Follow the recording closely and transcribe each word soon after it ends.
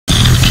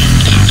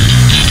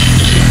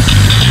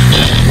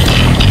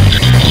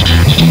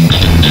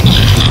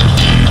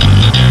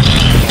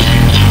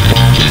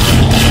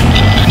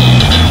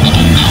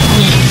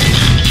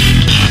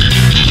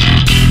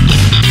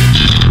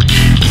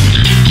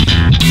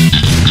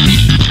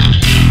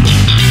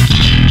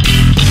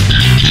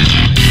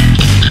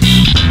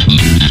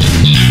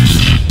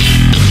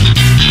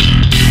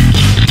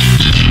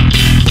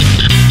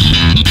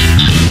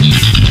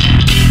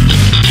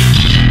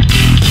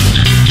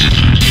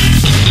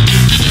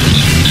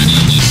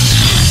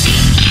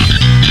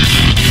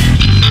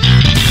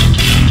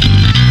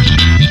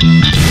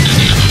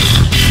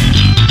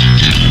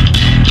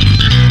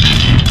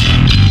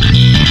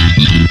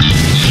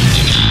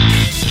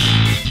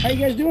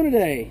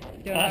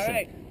awesome.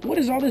 right. What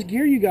is all this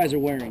gear you guys are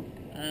wearing?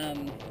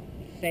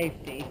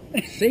 Safety.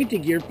 Safety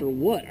gear for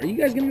what? Are you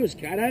guys going to go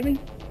skydiving?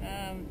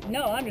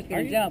 No, I'm just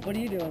going to jump. What are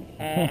you doing?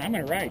 I'm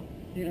going to ride.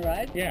 You going to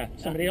ride? Yeah,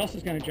 somebody else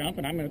is going to jump,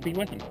 and I'm going to be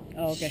with them.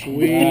 Oh, okay.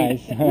 Sweet.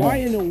 Nice. Why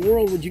in the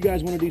world would you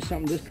guys want to do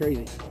something this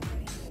crazy?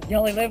 You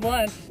only live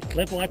once.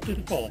 Live life to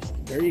the fullest.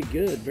 Very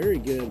good, very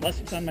good. Plus,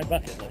 it's on my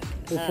bucket list.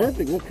 Well,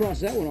 perfect. We'll cross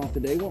that one off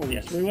today, won't we?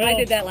 Yes, we will. I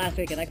did that last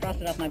weekend. I crossed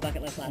it off my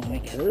bucket list last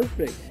weekend.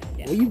 Perfect.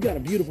 Yeah. Well, you've got a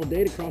beautiful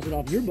day to cross it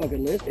off your bucket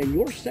list and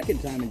your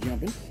second time in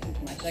jumping.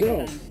 My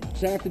second time.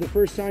 So after the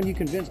first time, you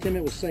convinced him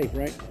it was safe,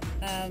 right?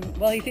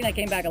 Well, he seen I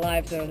came back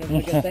alive, so it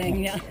was a good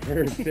thing, yeah.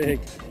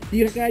 Perfect. Do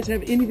you guys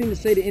have anything to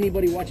say to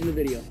anybody watching the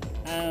video?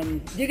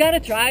 You got to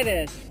try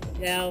this.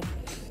 You know,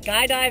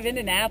 Skydive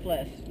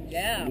Indianapolis.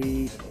 Yeah.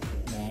 Sweet.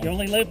 You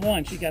only live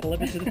once. You got to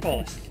live it to the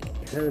fullest.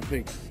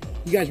 Perfect.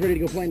 You guys ready to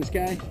go play in the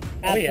sky?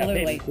 Oh, yeah,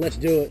 Absolutely. baby. Let's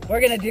do it.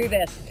 We're going to do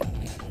this.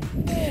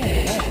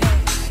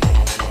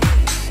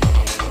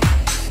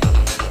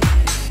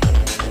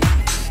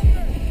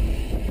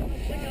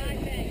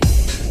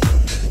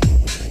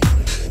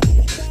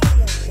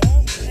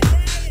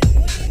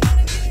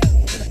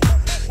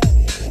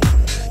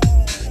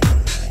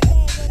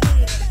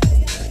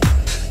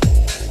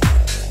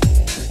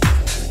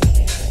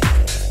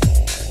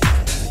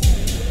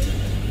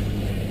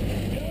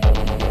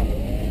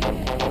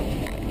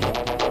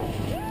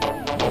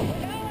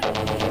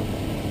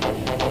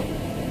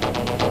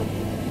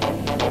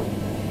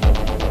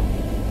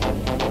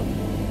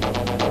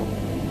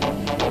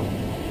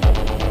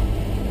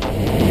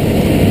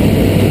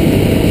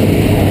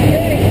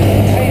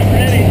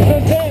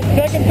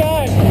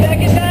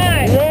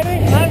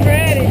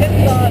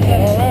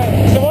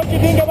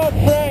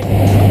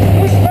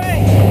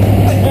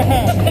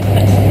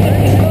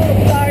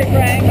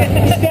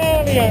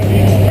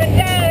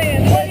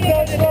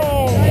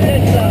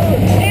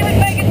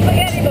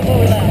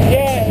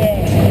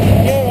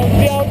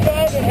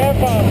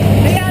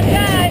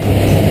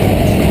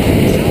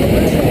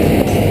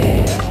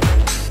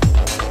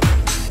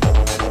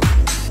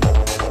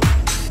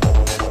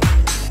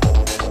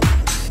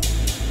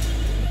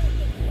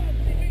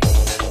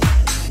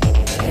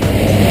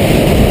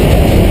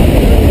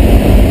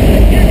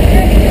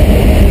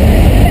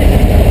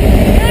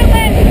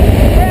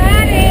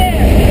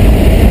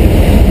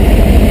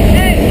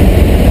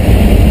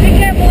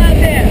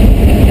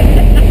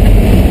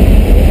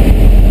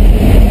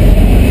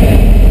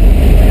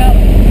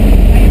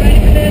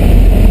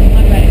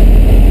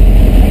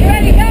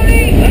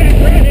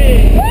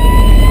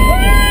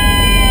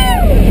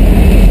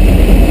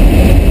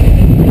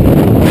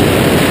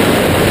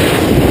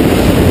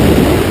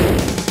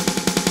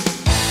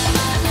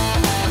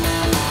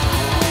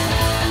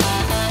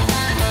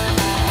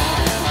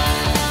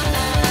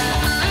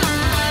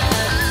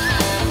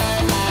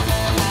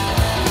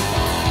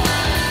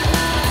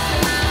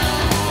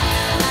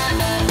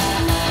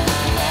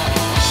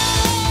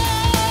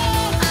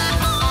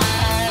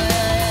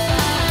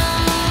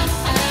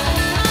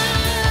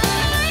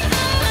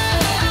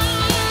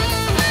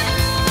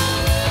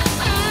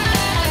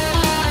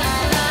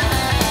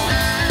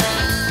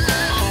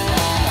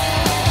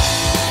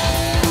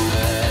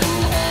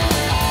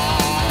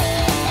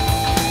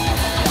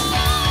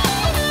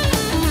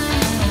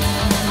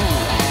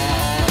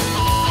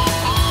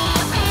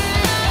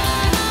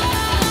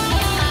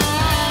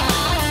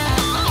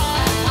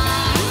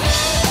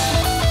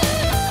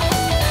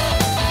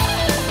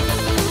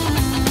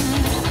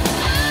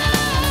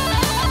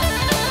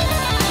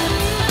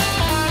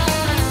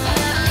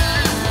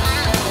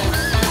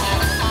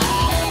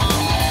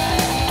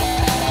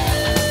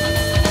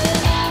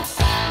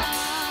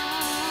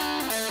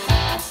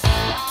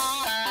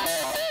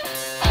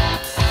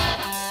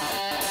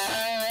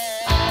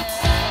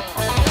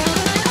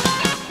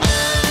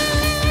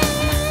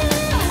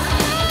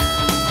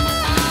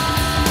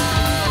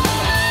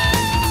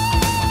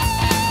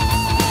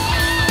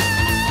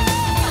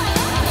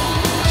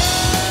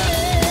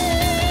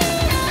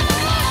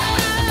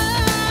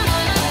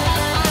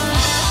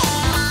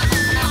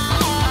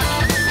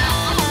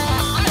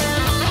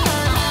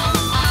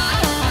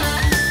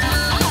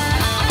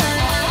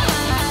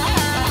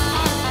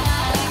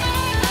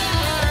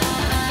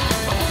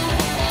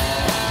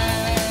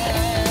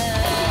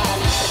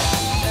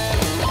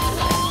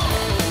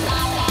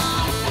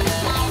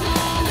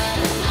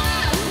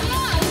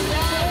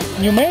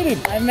 You made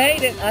it. I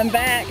made it. I'm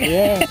back.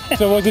 Yeah.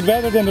 So was it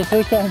better than the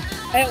first time?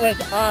 It was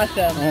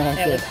awesome.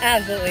 Okay. It was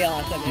absolutely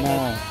awesome. It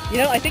Nice. was, you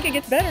know, I think it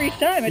gets better each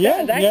time. It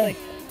Yeah, does, actually.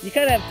 yeah. You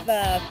could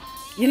have,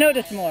 you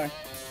noticed more.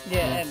 Yeah,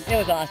 and it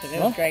was awesome.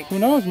 It was great. Who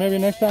knows? Maybe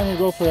next time you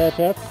go for that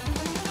path.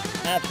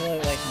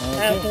 Absolutely.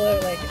 Okay.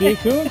 Absolutely. See you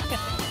soon.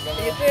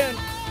 See you soon.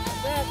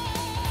 What's up?